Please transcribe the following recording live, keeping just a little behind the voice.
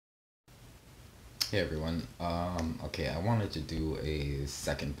Hey everyone. Okay, I wanted to do a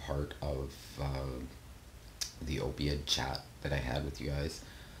second part of the opioid chat that I had with you guys.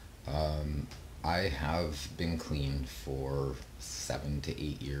 Um, I have been clean for 7 to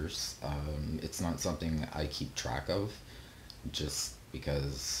 8 years. It's not something I keep track of just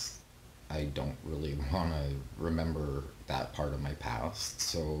because I don't really want to remember that part of my past.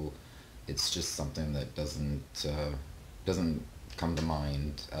 So it's just something that doesn't come to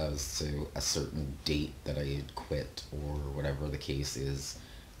mind as to a certain date that I had quit or whatever the case is.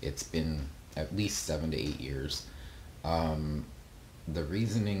 It's been at least 7 to 8 years. Um, the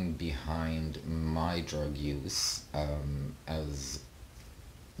reasoning behind my drug use, as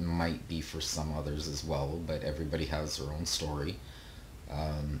might be for some others as well, but everybody has their own story.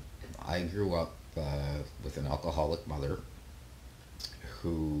 Um, I grew up with an alcoholic mother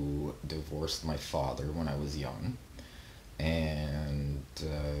who divorced my father when I was young, and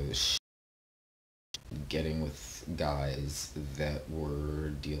getting with guys that were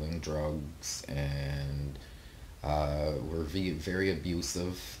dealing drugs and were very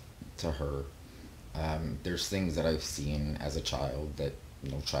abusive to her. There's things that I've seen as a child that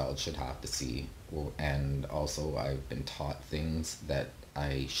no child should have to see, and also I've been taught things that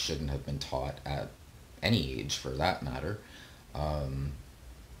I shouldn't have been taught at any age for that matter. Um,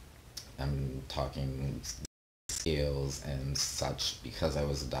 I'm talking scales and such because I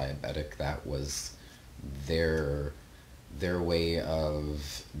was a diabetic. That was their their way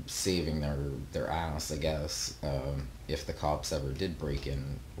of saving their ass, I guess. If the cops ever did break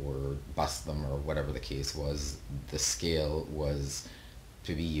in or bust them or whatever the case was, the scale was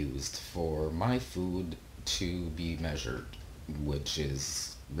to be used for my food to be measured, which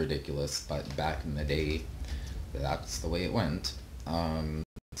is ridiculous. But back in the day, that's the way it went.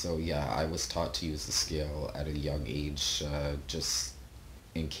 So yeah, I was taught to use the scale at a young age, just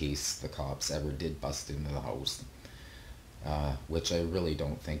in case the cops ever did bust into the house, which I really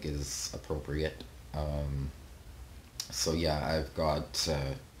don't think is appropriate. Um, so yeah, I've got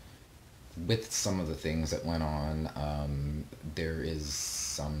with some of the things that went on, there is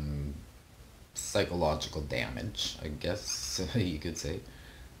some psychological damage, I guess you could say.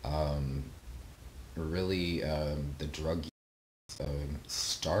 Um, really, the drug use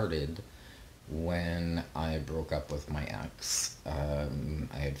started when I broke up with my ex. I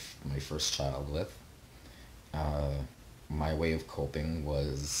had my first child with. Uh, my way of coping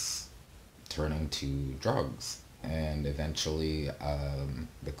was turning to drugs. And eventually,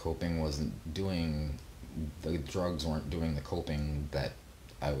 the drugs weren't doing the coping that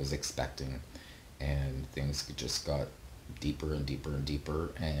I was expecting. And things just got deeper and deeper and deeper.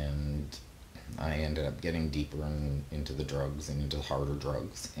 And I ended up getting deeper into the drugs and into harder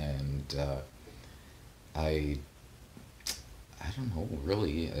drugs. And I, I don't know,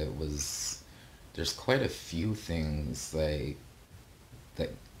 really, there's quite a few things that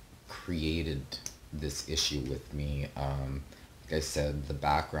created this issue with me. Like I said, the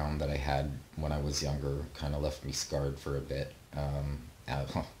background that I had when I was younger kind of left me scarred for a bit. Uh,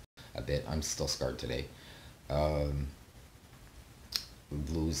 a bit. I'm still scarred today. Um,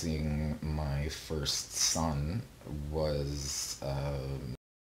 Losing my first son was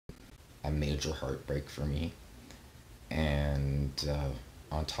a major heartbreak for me. And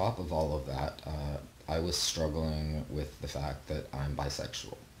on top of all of that, I was struggling with the fact that I'm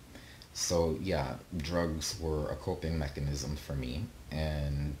bisexual. So yeah, drugs were a coping mechanism for me,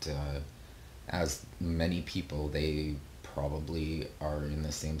 and as many people, they probably are in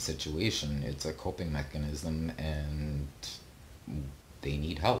the same situation. It's a coping mechanism, and they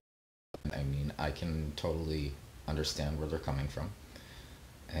need help. I mean, I can totally understand where they're coming from,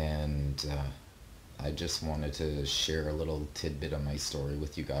 and I just wanted to share a little tidbit of my story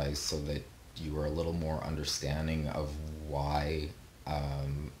with you guys so that you are a little more understanding of why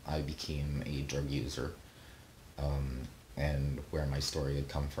I became a drug user, um, and where my story had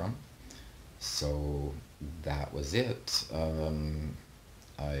come from. So that was it.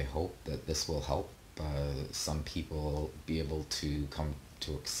 I hope that this will help some people be able to come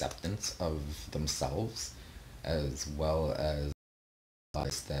to acceptance of themselves, as well as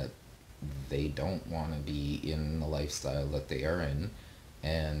realize that they don't want to be in the lifestyle that they are in,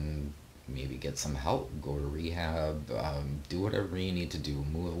 and maybe get some help, go to rehab, do whatever you need to do,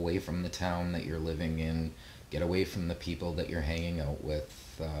 move away from the town that you're living in, get away from the people that you're hanging out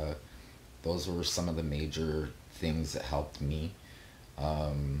with. Those were some of the major things that helped me.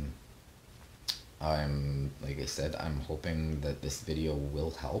 Um, like I said, I'm hoping that this video will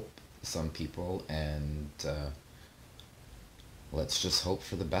help some people, and let's just hope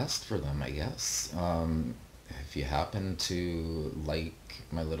for the best for them, I guess. If you happen to like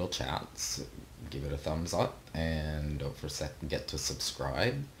my little chats, give it a thumbs up, and don't forget to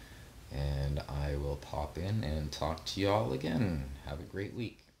subscribe. And I will pop in and talk to you all again. Have a great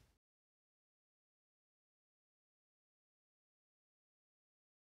week.